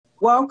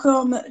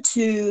Welcome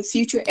to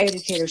Future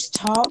Educators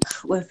Talk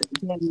with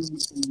Damien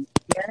and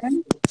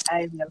Darren.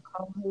 I am your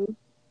co-host,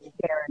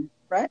 Darren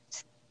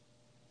Brett.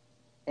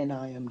 And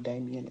I am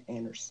Damian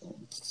Anderson.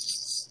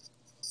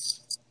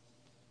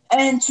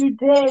 And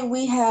today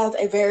we have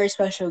a very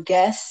special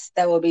guest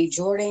that will be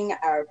joining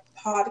our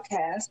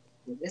podcast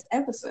for this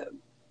episode.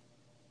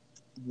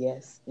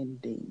 Yes,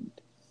 indeed.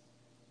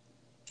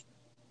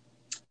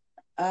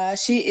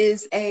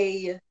 She's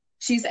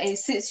a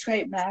 6th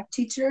grade math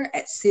teacher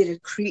at Cedar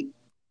Creek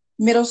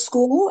Middle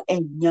School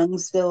in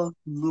Youngsville,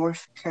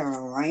 North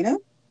Carolina.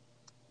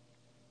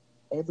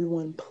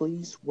 Everyone,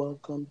 please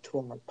welcome to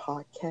our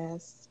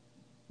podcast,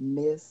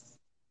 Miss,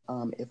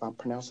 if I'm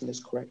pronouncing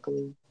this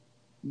correctly,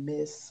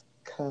 Miss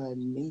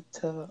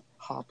Kanita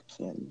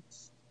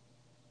Hopkins.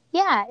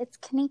 Yeah, it's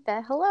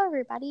Kanita. Hello,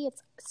 everybody.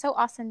 It's so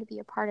awesome to be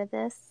a part of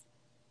this.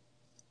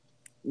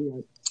 We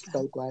are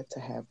so glad to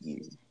have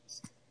you.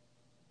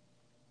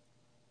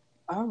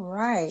 All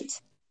right.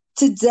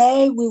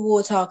 Today we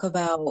will talk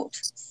about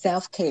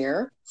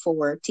self-care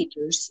for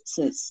teachers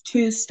since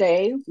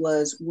Tuesday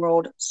was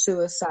World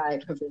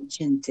Suicide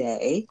Prevention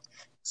Day.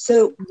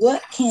 So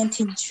what can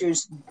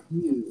teachers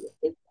do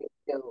if they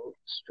feel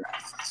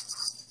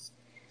stressed?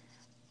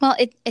 Well,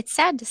 it's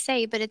sad to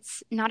say, but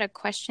it's not a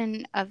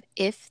question of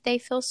if they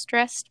feel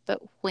stressed,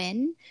 but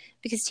when,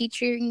 because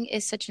teaching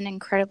is such an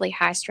incredibly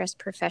high-stress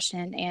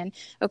profession, and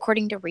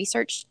according to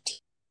research,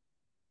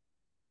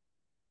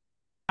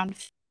 around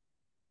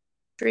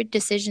 100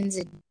 decisions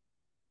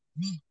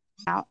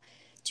out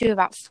to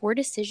about 4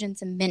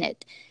 decisions a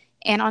minute.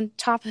 And on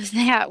top of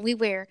that, we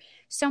wear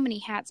so many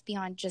hats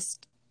beyond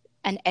just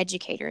an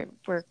educator.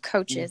 We're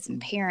coaches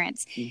and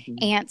parents,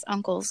 aunts,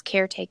 uncles,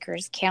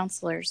 caretakers,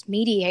 counselors,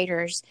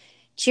 mediators,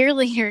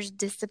 cheerleaders,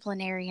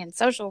 disciplinarians,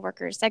 social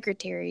workers,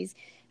 secretaries.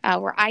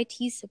 We're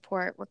IT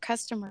support. We're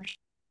customers.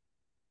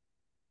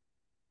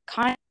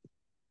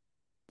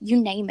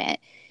 You name it.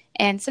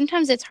 And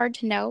sometimes it's hard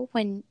to know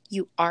when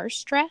you are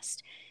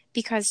stressed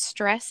because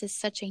stress is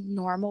such a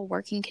normal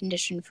working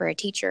condition for a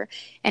teacher.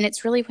 And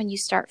it's really when you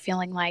start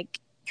feeling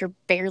like you're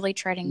barely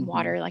treading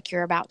water, like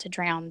you're about to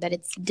drown, that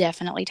it's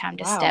definitely time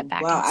to step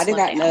back and slow down. I did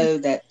not know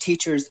that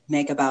teachers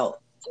make about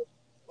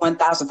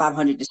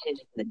 1,500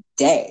 decisions a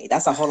day.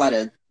 That's a whole lot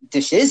of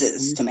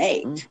decisions to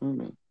make.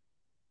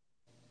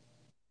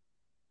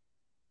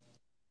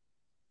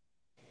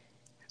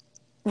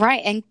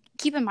 Right. And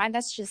keep in mind,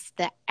 that's just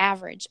the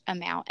average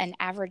amount, and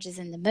average is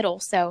in the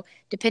middle. So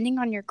depending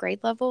on your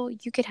grade level,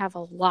 you could have a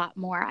lot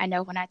more. I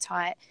know when I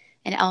taught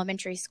in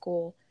elementary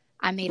school,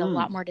 I made a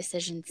lot more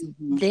decisions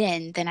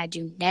then than I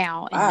do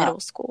now in middle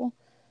school.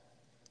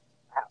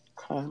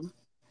 Okay.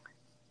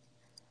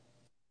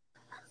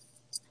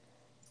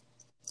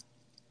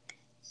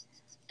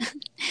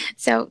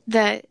 So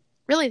the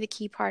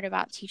key part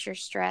about teacher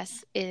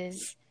stress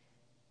is,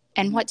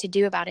 and what to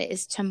do about it,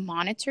 is to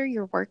monitor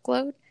your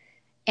workload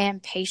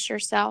and pace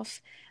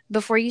yourself.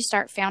 Before you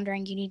start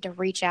foundering, you need to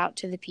reach out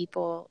to the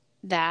people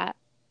that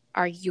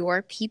are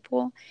your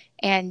people,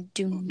 and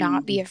do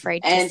not be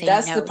afraid to say no to extra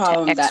things. And that's the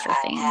problem that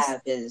I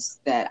have, is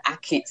that I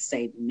can't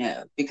say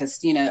no because,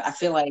 I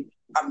feel like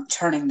I'm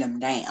turning them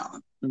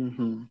down.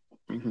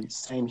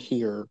 Same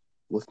here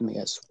with me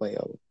as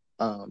well.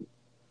 I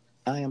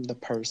am the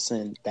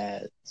person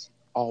that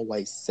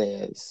always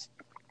says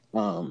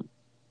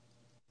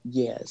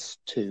yes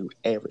to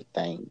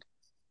everything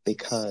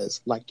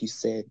because, like you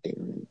said,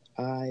 Darren,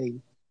 I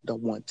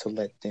don't want to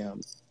let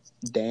them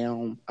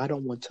down. I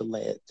don't want to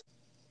let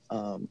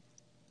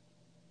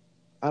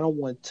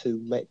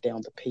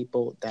down the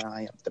people that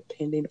I am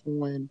depending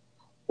on,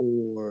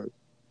 or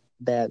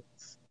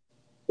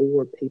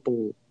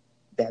people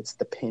that's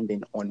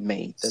depending on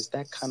me. Does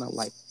that kind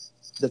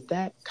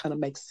of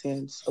make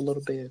sense a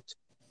little bit?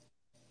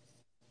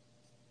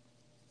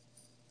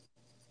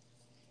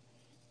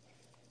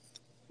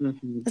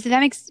 So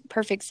that makes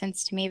perfect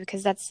sense to me,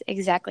 because that's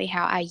exactly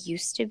how I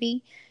used to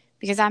be,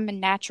 because I'm a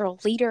natural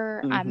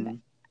leader.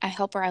 I'm a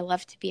helper. I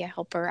love to be a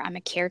helper. I'm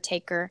a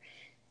caretaker.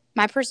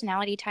 My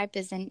personality type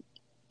is an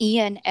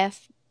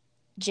ENFJT,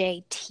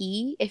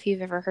 if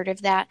you've ever heard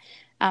of that.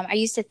 I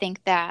used to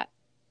think that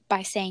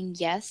by saying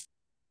yes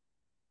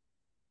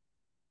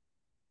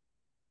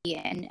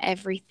and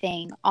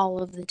everything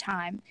all of the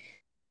time,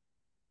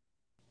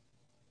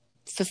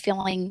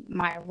 fulfilling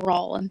my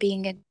role and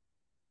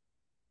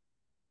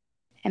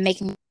and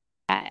making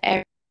that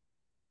everyone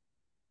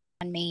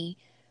on me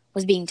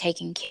was being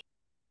taken care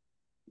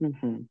of.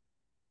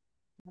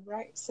 All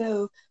right,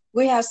 so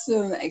we have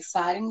some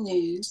exciting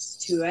news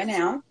to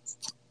announce.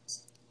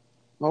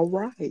 All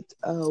right,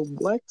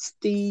 what's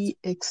the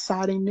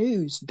exciting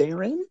news,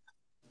 Darren?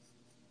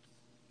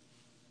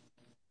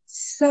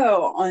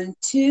 So on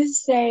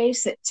Tuesday,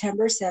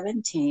 September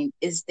 17th,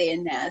 is the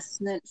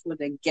announcement for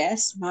the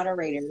guest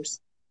moderators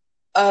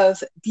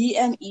of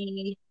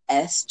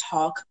BMES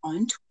Talk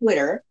on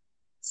Twitter.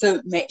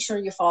 So make sure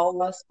you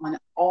follow us on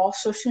all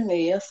social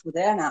media for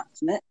the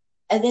announcement.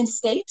 And then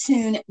stay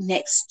tuned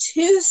next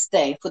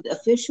Tuesday for the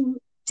official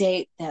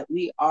date that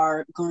we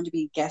are going to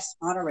be guest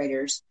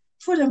moderators.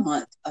 for the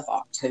month of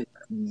October.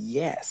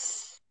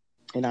 Yes.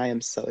 And I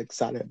am so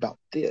excited about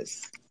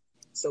this.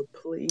 So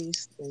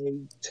please stay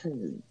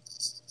tuned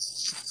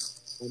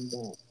on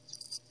that.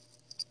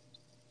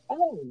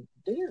 Oh,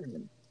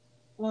 Darren.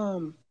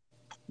 Um,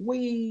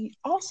 we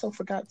also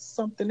forgot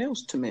something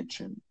else to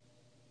mention.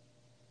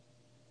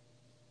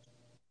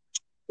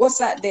 What's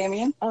that,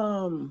 Damien?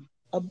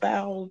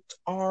 About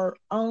our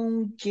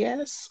own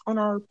guests on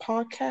our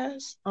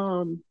podcast.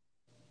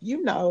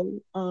 You know,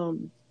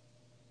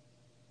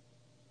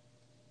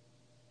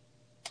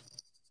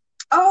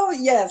 Oh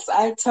yes,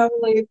 I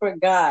totally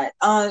forgot.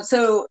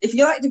 So if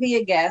you'd like to be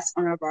a guest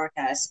on our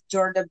broadcast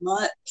during the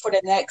month for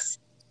the next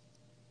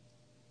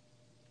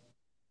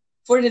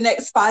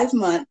 5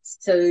 months,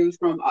 so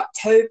from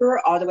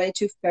October all the way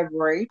to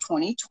February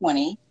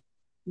 2020,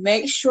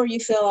 make sure you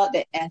fill out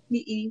the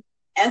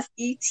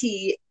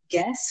FET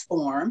guest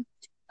form.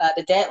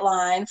 The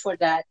deadline for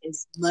that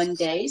is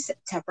Monday,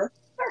 September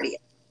 30th.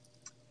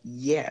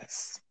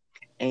 yes.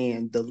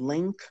 And the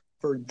link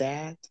for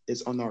that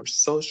is on our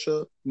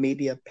social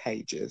media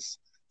pages.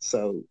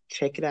 So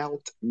check it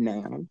out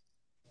now.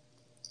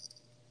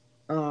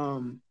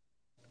 Um,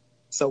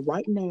 so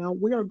right now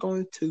we are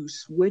going to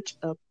switch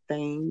up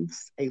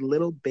things a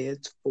little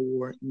bit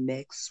for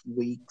next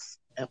week's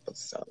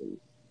episode.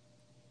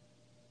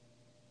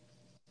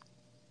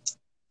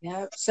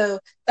 Yeah, so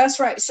that's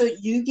right. So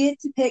you get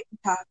to pick the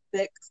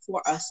topic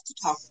for us to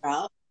talk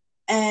about.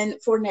 And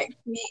for next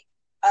week,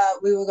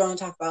 we were going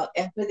to talk about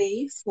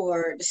empathy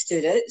for the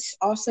students,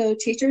 also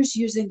teachers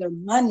using their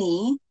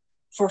money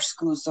for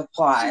school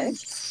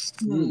supplies,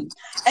 Mm,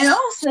 and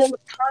also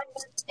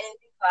kindness in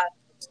the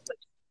classroom.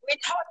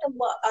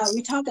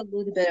 We talked a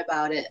little bit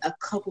about it a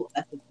couple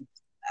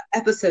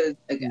episodes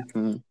ago.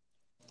 mhm.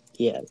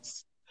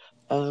 Yes.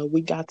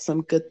 We got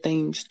some good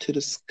things to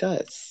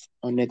discuss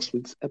on next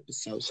week's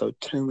episode, so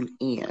tune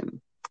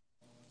in.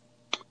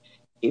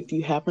 If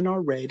you haven't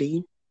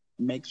already,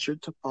 make sure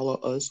to follow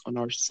us on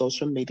our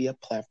social media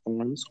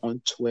platforms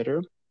on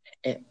Twitter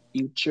at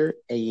Future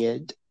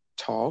Ed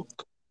Talk,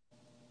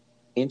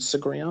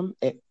 Instagram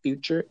at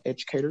Future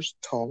Educators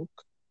Talk,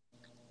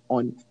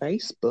 on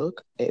Facebook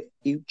at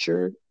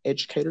Future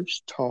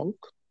Educators Talk,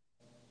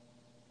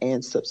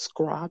 and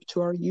subscribe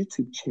to our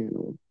YouTube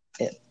channel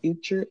at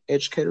Future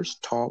Educators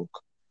Talk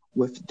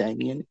with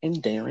Damien and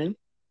Darren.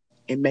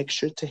 And make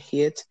sure to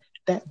hit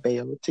that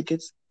bell to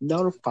get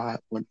notified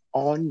when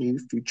all new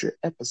future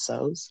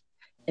episodes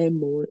and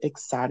more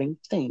exciting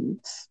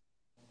things.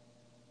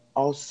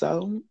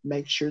 Also,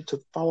 make sure to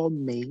follow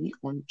me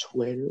on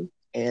Twitter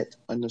at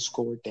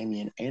underscore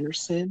Damian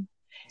Anderson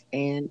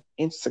and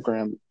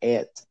Instagram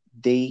at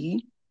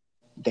the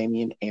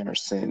Damian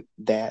Anderson.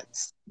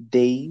 That's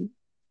the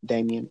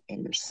Damian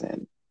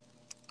Anderson.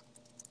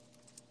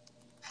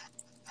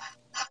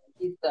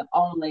 He's the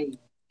only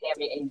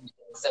Tammy Anderson,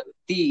 so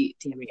the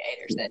Tammy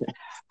Anderson.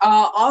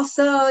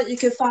 Also, you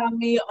can find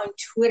me on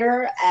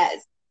Twitter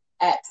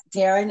at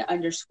Darren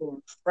underscore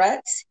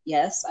Fret.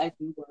 Yes, I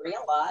do worry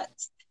a lot.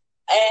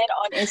 And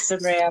on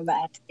Instagram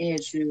at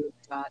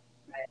Andrew.Fret.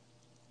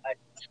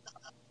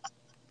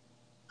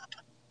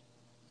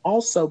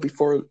 Also,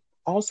 before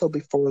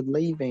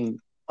leaving,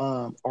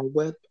 our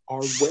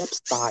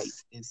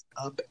website is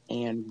up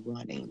and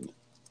running.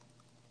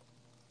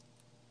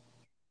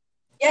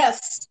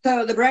 Yes,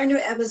 so the brand new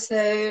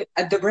episode,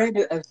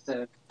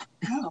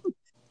 Oh,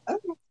 okay.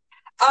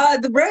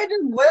 The brand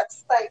new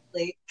website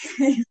link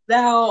is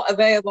now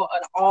available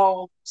on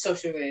all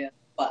social media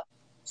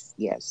platforms.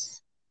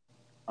 Yes.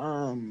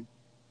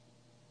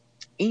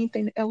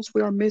 Anything else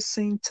we are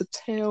missing to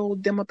tell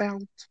them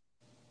about?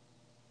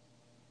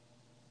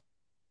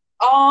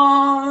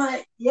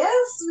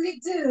 Yes, we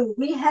do.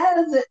 We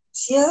have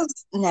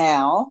GIFs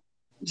now.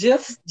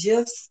 GIFs.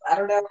 I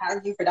don't know how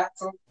you pronounce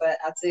them, but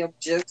I'd say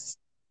GIFs.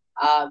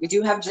 We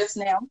do have GIFs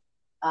now.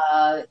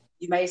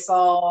 You may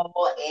saw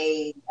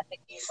I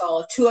think you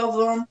saw two of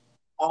them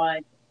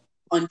on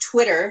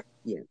Twitter.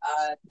 Yeah.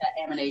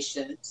 The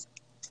animations.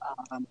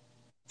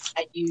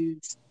 I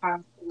use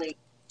constantly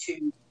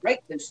to rate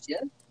those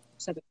GIFs.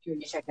 So make sure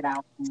you check it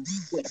out on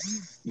Twitter.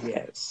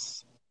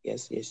 Yes.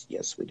 Yes,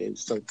 we do.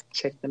 So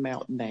check them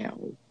out now.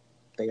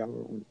 They are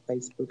on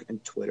Facebook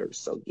and Twitter.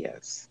 So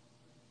yes.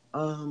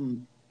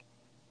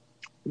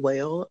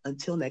 Well,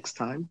 until next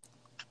time,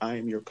 I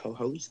am your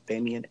co-host,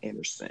 Damian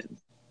Anderson.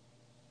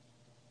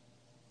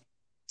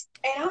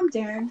 And I'm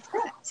Darren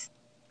Pratt.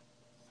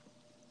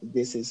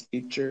 This is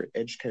Future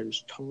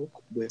Educators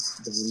Talk with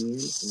Damian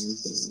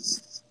and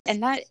Damien.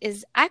 And that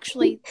is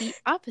actually the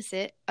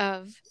opposite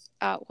of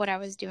what I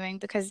was doing,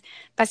 because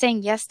by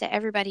saying yes to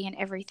everybody and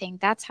everything,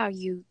 that's how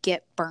you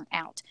get burnt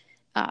out.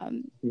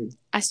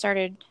 I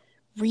started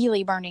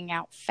really burning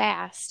out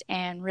fast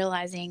and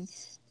realizing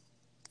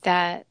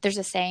that there's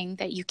a saying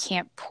that you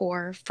can't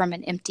pour from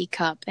an empty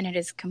cup, and it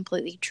is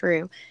completely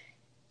true.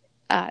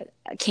 A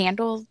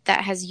candle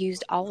that has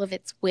used all of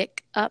its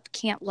wick up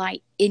can't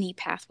light any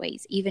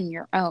pathways, even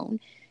your own.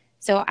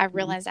 So I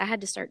realized I had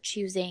to start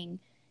choosing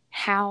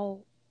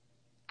how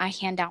I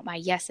hand out my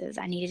yeses.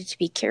 I needed to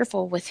be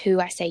careful with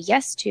who I say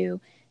yes to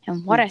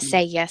and what I Mm-hmm.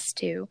 say yes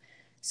to,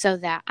 so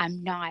that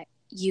I'm not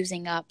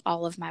using up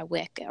all of my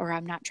wick, or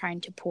I'm not trying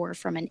to pour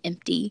from an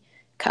empty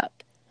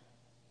cup.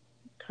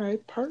 Okay,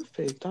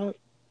 perfect. I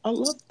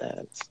love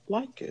that.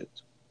 Like it.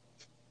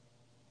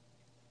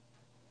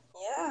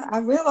 Yeah, I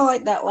really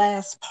like that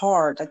last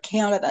part. The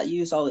counted I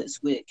use all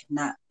its wick,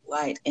 not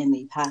light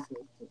any pathway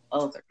for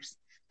others.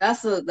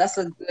 That's a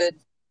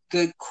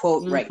good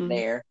quote right Mm-hmm.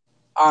 there.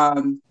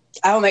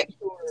 I'll make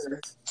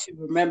sure to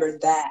remember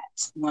that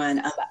when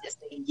I'm about to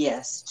say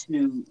yes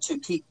to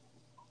people.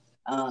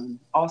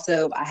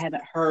 Also, I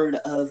haven't heard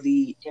of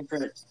the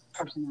different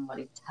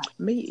personality types.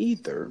 Me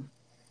either.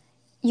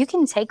 You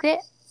can take it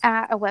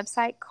at a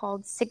website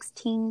called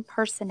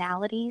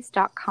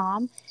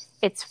 16personalities.com.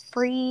 It's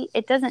free.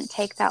 It doesn't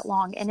take that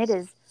long, and it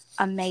is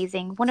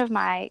amazing. One of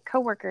my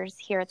coworkers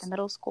here at the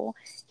middle school,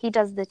 he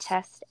does the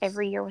test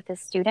every year with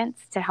his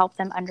students to help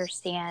them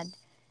understand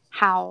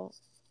how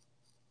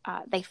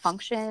they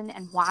function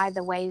and why they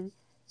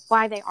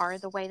are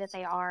the way that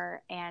they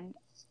are, and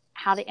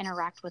how to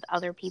interact with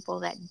other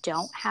people that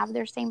don't have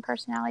their same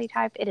personality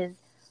type. It is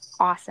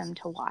awesome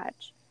to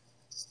watch.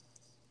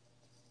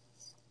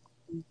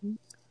 Mm-hmm.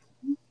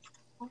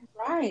 All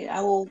right,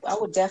 I will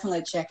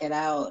definitely check it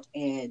out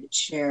and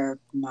share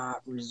my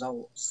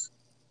results.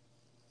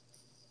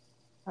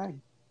 Hey,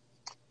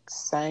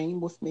 same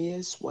with me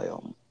as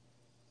well.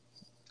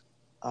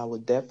 I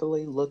would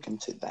definitely look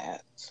into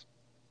that.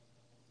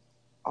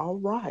 All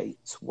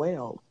right.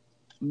 Well,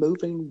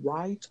 moving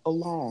right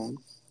along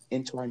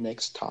into our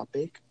next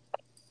topic,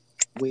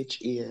 which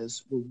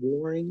is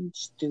rewarding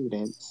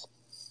students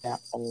that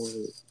are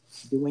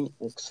doing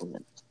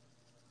excellent.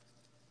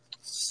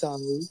 So,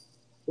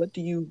 what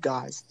do you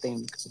guys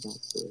think about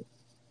this?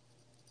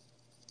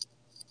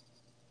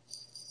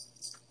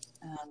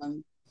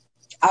 Um,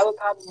 I would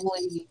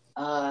probably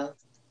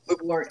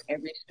reward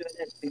every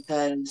student,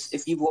 because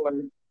if you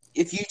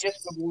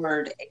just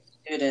reward a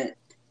student,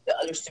 the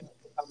other students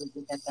will probably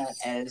look at that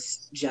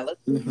as jealousy.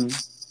 Mm-hmm.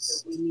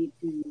 So we need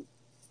to find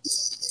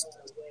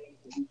a way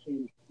that we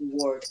can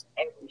reward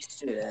every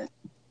student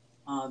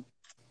um,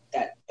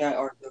 that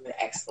are doing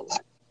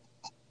excellent.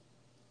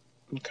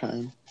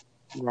 Okay.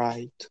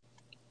 Right.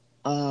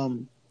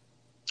 Um,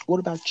 what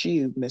about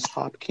you, Miss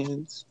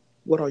Hopkins?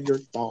 What are your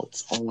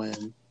thoughts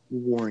on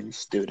rewarding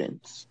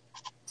students?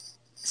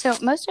 So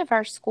most of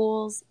our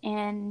schools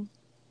in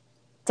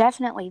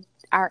definitely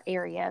our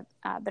area,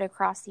 but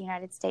across the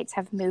United States,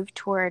 have moved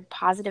toward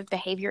positive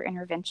behavior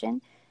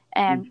intervention,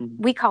 and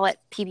Mm-hmm. we call it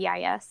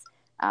PBIS.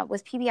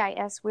 With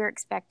PBIS, we're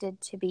expected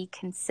to be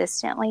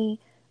consistently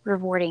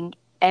rewarding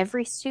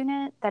every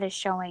student that is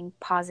showing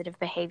positive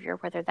behavior,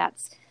 whether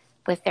that's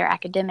with their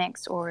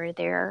academics or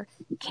their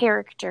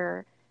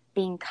character,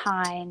 being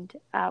kind.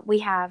 We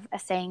have a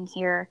saying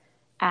here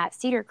at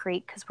Cedar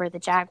Creek, because we're the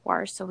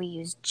Jaguars, so we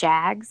use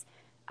JAGS.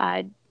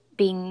 Uh,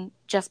 be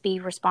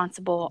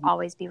responsible,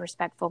 always be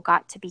respectful,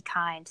 got to be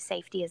kind,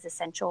 safety is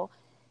essential.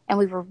 And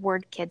we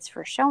reward kids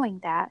for showing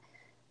that.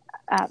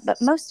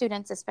 But most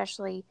students,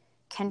 especially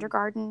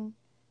kindergarten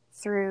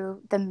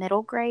through the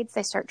middle grades,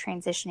 they start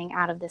transitioning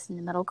out of this in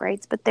the middle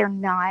grades, but they're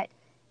not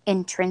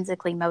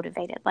intrinsically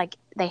motivated. Like,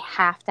 they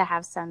have to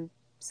have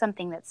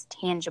something that's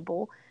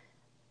tangible.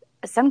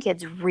 Some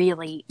kids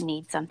really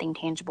need something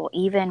tangible,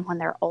 even when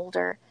they're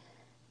older.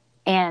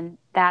 And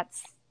that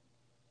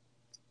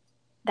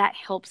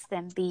helps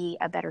them be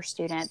a better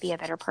student, be a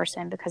better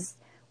person, because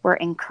we're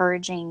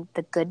encouraging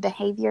the good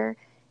behavior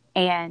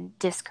and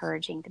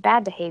discouraging the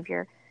bad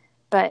behavior.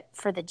 But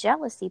for the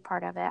jealousy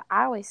part of it,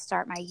 I always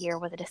start my year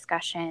with a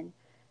discussion,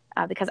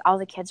 because all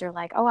the kids are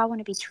like, oh, I want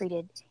to be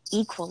treated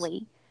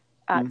equally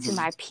to Mm-hmm.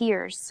 my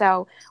peers.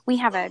 So we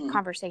have a Mhm.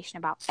 conversation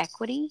about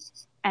equity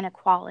and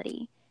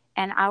equality.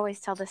 And I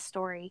always tell this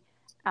story,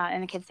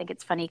 and the kids think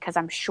it's funny because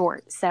I'm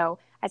short. So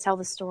I tell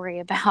the story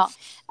about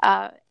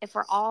if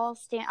we're all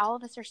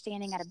of us are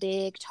standing at a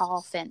big,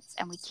 tall fence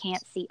and we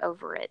can't see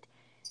over it.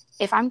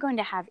 If I'm going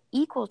to have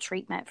equal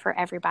treatment for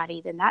everybody,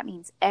 then that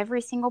means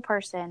every single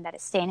person that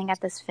is standing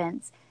at this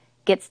fence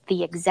gets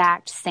the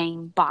exact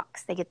same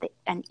box. They get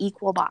an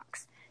equal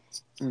box.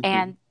 Mm-hmm.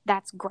 And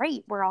that's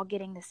great. We're all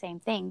getting the same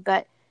thing.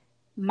 But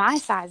my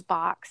size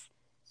box,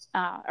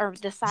 or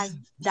the size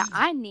that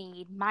I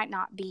need, might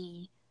not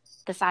be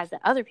the size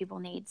that other people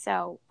need.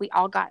 So we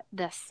all got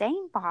the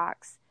same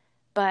box,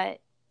 but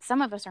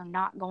some of us are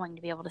not going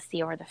to be able to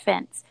see over the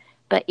fence.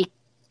 But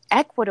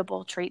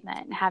equitable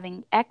treatment,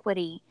 having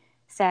equity,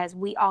 says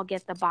we all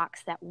get the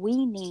box that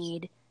we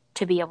need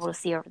to be able to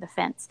see over the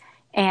fence.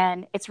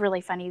 And it's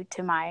really funny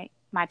to my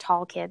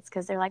tall kids,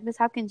 because they're like, Miss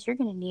Hopkins, you're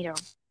going to need a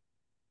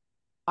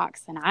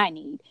box than I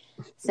need.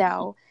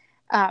 So,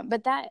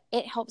 but that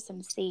it helps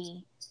them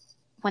see,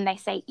 when they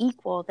say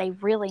equal, they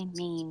really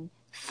mean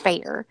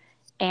fair.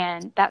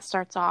 And that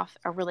starts off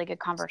a really good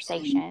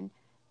conversation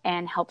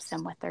and helps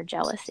them with their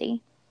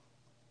jealousy.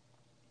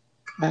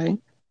 Okay.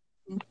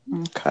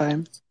 Mhm.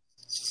 Okay.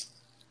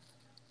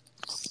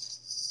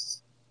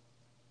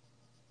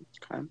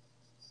 Okay.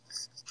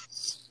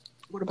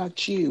 What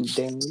about you,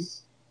 Danny?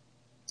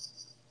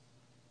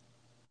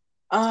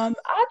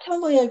 I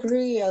totally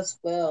agree as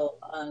well.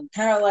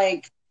 Kind of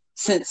like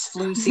since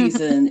flu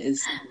season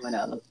is coming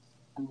up.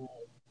 Um,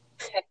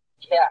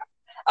 yeah.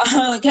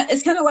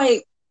 It's kind of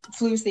like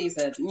flu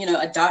season. You know,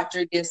 a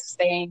doctor gives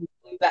the same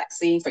flu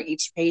vaccine for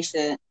each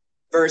patient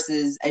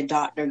versus a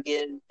doctor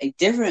gives a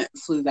different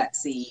flu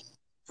vaccine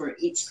for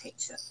each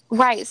patient.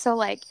 Right. So,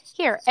 like,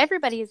 here,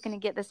 everybody is going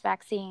to get this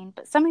vaccine,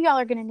 but some of y'all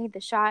are going to need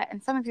the shot,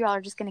 and some of y'all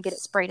are just going to get it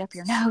sprayed up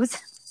your nose.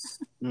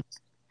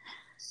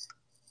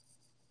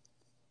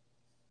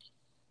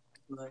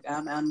 Look,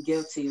 I'm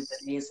guilty of the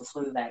nasal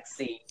flu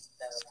vaccine,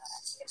 so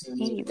I do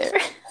need Either.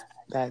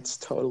 That's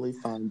totally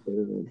fine,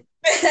 dude.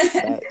 that.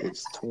 That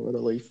is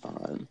totally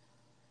fine.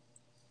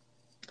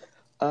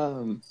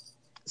 Um,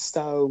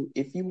 so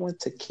if you want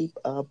to keep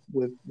up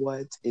with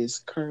what is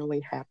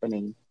currently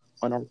happening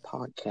on our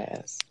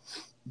podcast,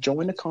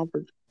 join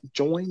the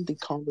join the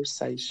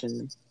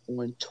conversation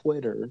on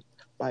Twitter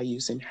by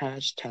using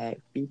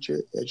hashtag Future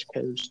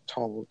Educators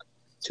Talk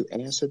to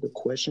answer the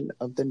question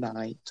of the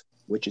night,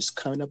 which is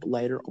coming up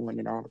later on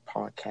in our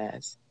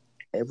podcast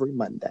every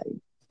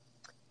Monday.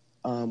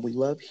 We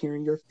love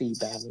hearing your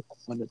feedback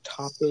on the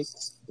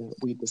topics that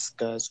we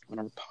discuss on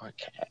our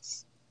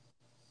podcast.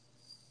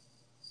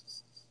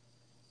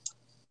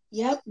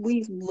 Yep,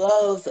 we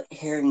love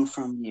hearing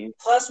from you.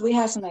 Plus, we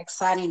have some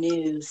exciting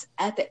news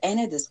at the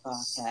end of this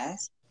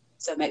podcast,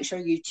 so make sure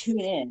you tune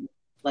in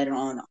later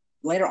on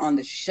later on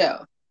the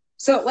show.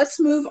 So let's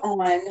move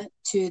on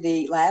to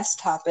the last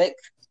topic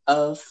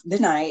of the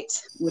night,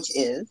 which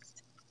is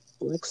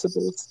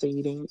Flexible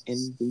seating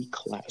in the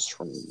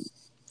classroom.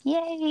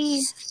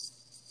 Yay.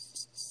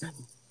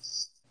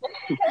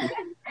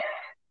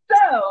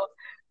 so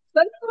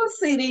flexible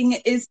seating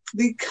is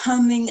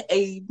becoming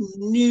a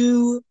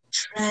new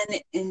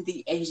trend in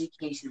the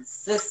education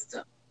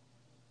system.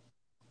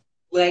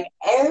 Like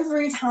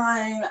every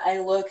time I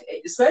look,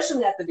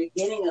 especially at the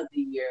beginning of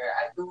the year,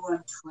 I go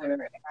on Twitter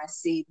and I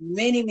see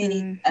many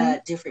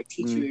different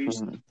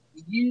teachers Mm-hmm.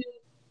 use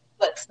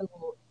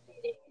flexible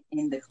seating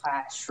in the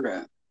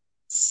classroom.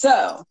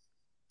 So,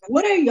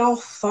 what are y'all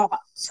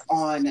thoughts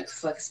on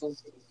flexible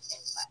seating in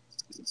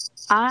class?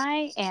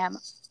 I am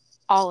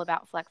all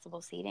about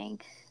flexible seating.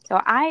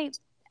 So,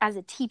 as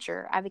a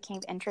teacher, I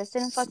became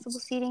interested in flexible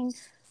seating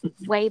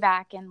way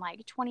back in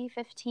like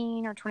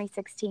 2015 or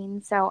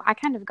 2016. So I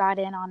kind of got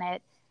in on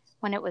it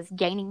when it was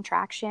gaining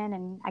traction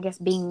and I guess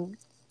being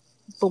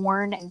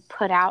born and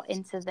put out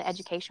into the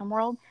education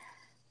world.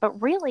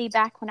 But really,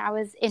 back when I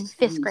was in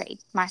fifth grade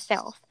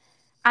myself,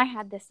 I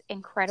had this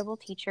incredible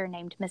teacher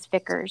named Miss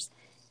Vickers.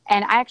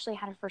 And I actually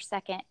had her for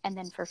second and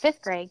then for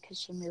fifth grade because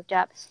she moved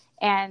up.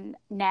 And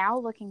now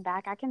looking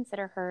back, I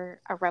consider her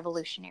a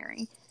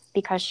revolutionary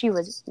because she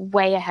was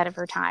way ahead of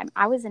her time.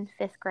 I was in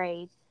fifth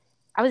grade.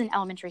 I was in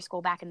elementary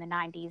school back in the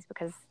 90s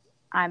because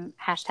I'm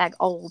hashtag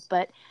old,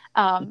 but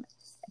and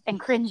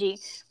cringy.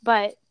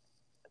 But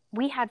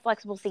we had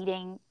flexible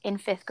seating in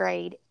fifth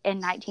grade in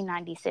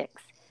 1996.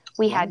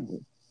 We had,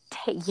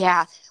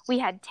 Wow. we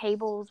had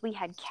tables, we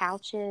had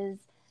couches,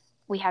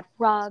 we had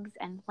rugs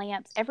and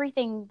lamps,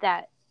 everything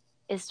that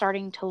is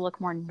starting to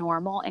look more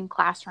normal in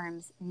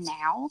classrooms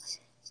now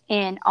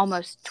in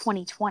almost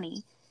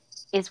 2020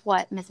 is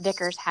what Miss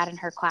Vickers had in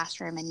her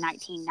classroom in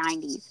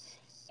 1990s.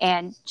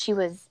 And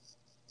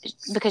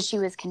because she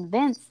was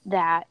convinced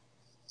that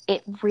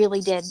it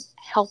really did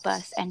help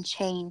us and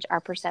change our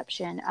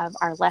perception of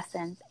our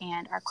lessons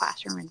and our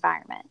classroom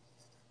environment.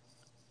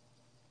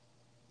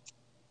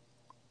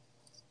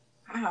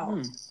 Wow.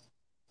 Mm.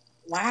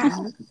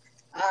 Wow.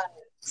 Uh,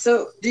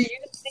 so, do you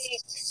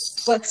think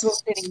flexible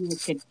seating will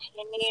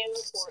continue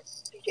for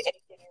future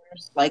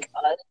educators like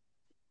us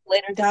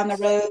later down the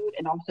road?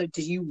 And also,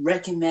 do you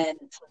recommend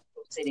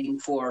flexible seating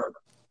for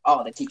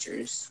all the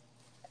teachers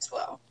as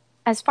well?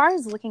 As far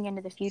as looking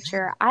into the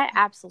future, I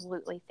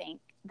absolutely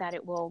think that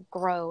it will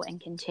grow and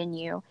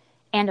continue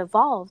and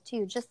evolve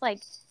too, just like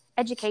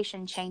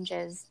education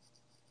changes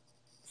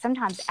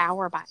sometimes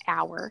hour by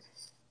hour,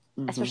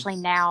 Mm-hmm. especially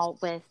now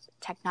with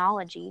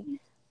technology.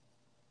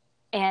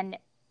 And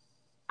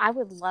I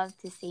would love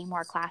to see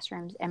more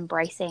classrooms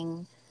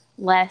embracing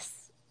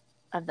less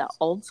of the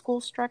old school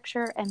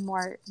structure and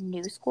more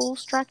new school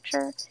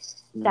structure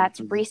that's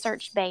Mm-hmm.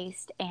 research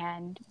based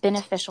and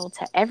beneficial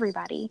to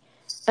everybody.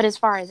 But as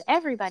far as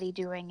everybody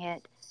doing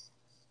it,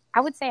 I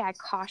would say I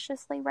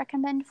cautiously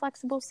recommend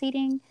flexible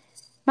seating,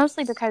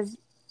 mostly because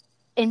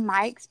in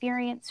my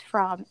experience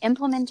from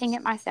implementing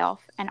it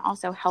myself and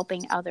also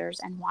helping others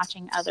and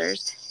watching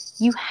others,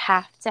 you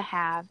have to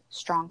have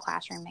strong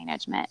classroom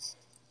management.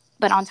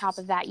 But on top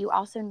of that, you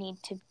also need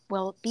to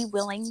be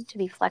willing to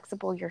be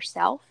flexible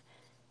yourself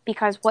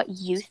because what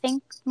you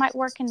think might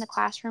work in the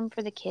classroom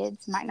for the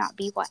kids might not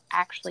be what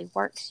actually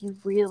works. You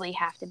really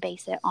have to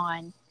base it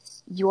on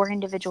your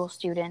individual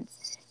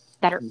students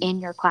that are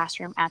in your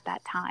classroom at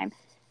that time.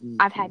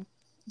 I've Mm-hmm. had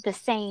the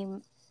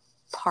same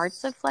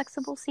parts of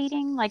flexible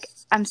seating. Like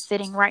I'm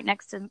sitting right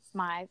next to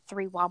my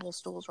 3 wobble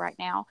stools right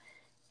now,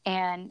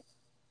 and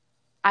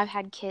I've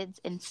had kids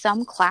in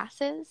some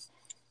classes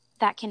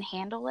that can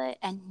handle it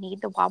and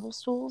need the wobble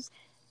stools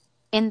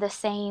in the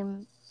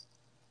same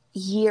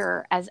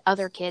year as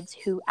other kids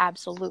who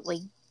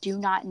absolutely do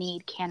not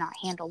need, cannot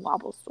handle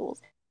wobble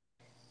stools.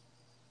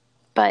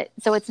 But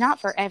so it's not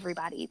for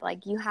everybody.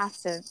 Like, you have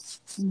to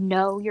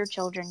know your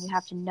children, you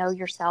have to know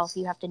yourself,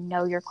 you have to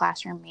know your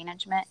classroom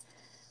management.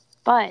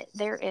 But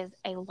there is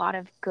a lot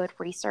of good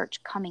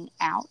research coming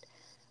out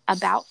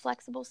about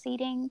flexible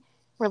seating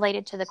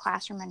related to the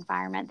classroom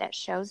environment that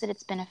shows that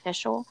it's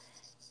beneficial.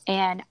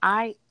 And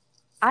I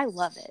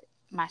love it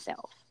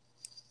myself.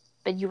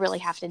 But you really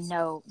have to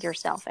know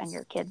yourself and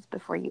your kids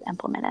before you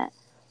implement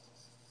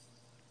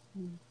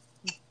it.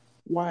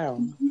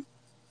 Wow.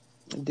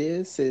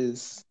 This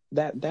is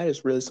that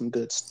is really some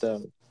good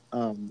stuff.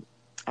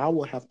 I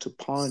will have to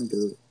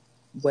ponder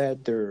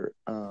whether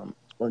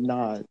or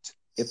not,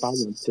 if I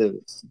want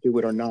to do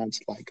it or not.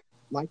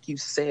 Like you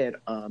said,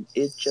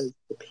 it just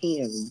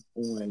depends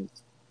on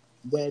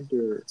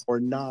whether or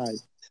not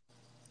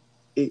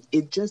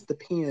it just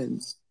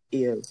depends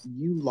if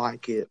you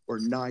like it or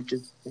not,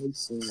 just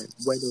based on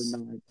whether or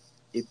not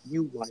if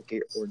you like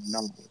it or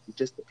not. It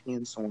just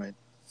depends on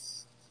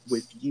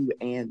with you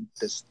and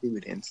the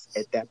students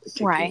at that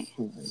particular time.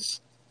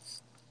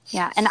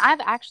 Yeah, and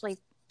I've actually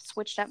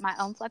switched up my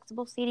own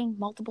flexible seating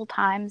multiple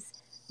times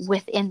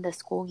within the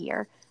school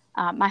year.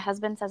 My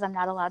husband says I'm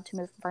not allowed to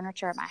move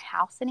furniture at my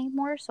house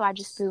anymore, so I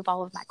just move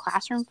all of my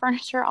classroom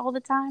furniture all the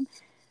time.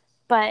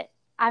 But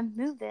I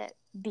move it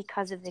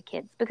because of the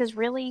kids. Because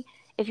really,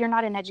 if you're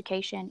not in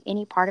education,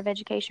 any part of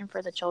education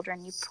for the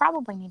children, you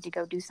probably need to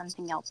go do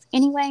something else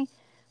anyway.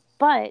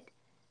 But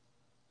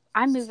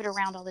I move it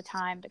around all the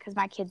time because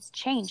my kids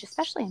change,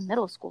 especially in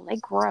middle school. They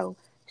grow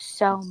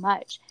so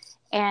much.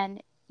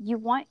 And you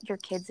want your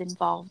kids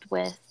involved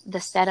with the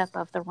setup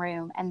of the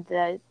room and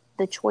the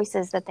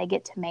choices that they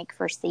get to make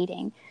for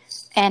seating.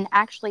 And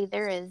actually,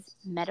 there is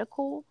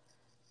medical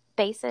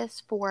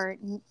basis for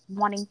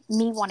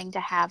wanting to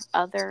have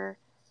other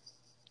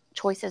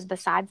choices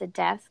besides a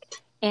desk.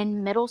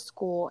 In middle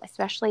school,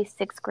 especially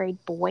 6th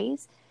grade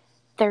boys,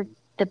 the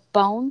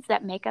bones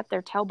that make up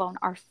their tailbone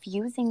are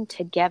fusing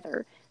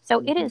together.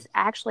 So it is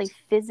actually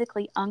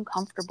physically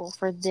uncomfortable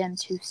for them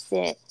to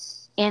sit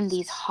in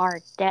these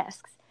hard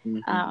desks.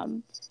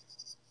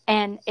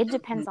 And it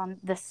depends on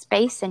the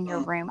space in your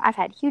room. I've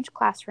had huge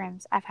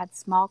classrooms. I've had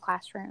small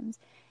classrooms.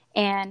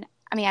 And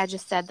I mean, I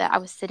just said that I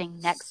was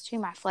sitting next to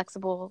my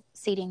flexible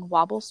seating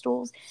wobble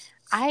stools.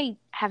 I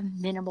have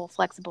minimal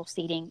flexible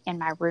seating in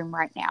my room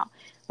right now.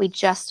 We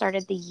just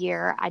started the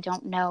year. I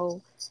don't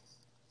know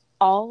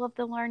all of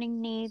the learning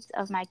needs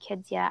of my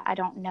kids yet. I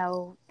don't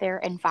know their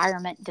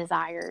environment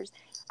desires.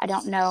 I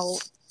don't know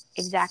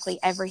exactly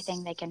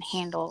everything they can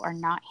handle or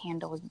not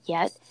handle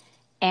yet.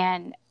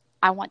 And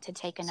I want to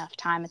take enough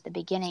time at the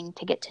beginning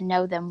to get to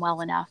know them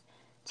well enough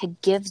to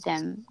give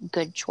them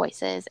good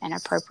choices and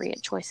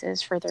appropriate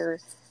choices for their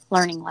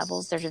learning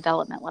levels, their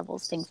development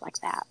levels, things like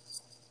that.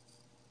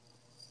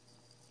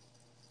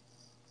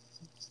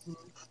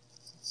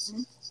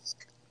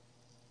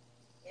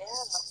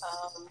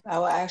 I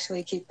will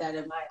actually keep that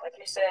in mind. Like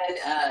you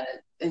said,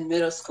 in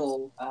middle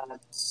school,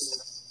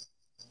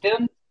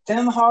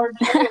 them hard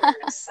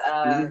chairs.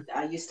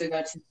 I used to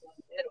go to the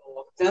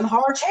middle. Them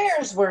hard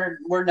chairs were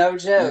no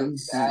joke.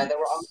 They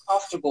were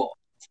uncomfortable.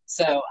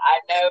 So I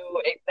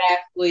know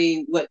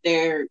exactly what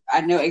they're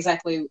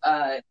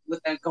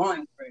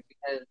going through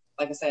because,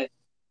 like I said,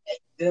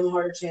 them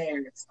hard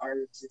chairs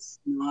are just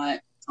not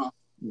comfortable.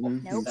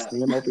 Nope.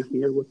 Stand over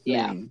here with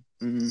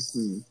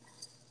me.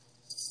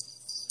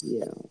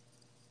 Yeah.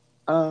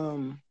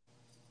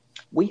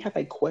 We have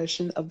a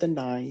question of the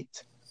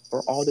night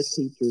for all the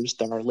teachers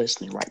that are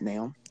listening right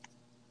now.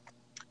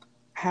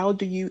 How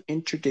do you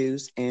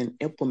introduce and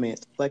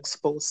implement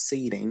flexible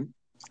seating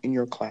in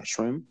your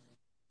classroom?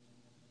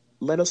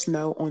 Let us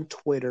know on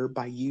Twitter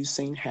by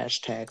using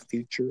hashtag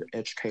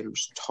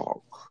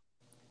 #FutureEducatorsTalk.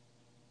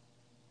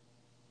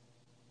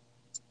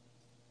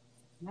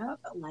 No,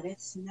 let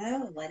us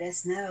know. Let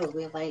us know.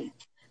 We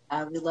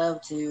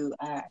love to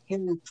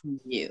hear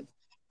from you.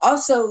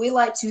 Also, we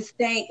like to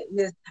thank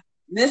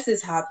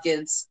Mrs.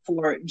 Hopkins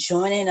for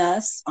joining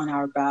us on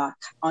our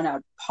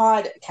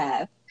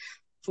podcast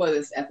for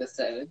this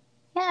episode.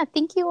 Yeah,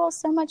 thank you all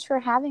so much for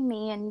having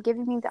me and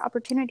giving me the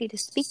opportunity to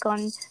speak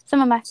on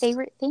some of my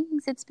favorite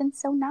things. It's been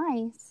so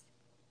nice.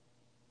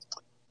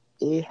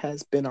 It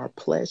has been our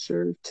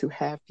pleasure to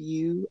have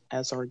you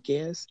as our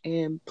guest,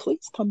 and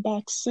please come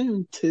back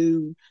soon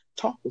to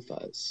talk with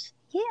us.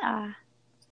 Yeah.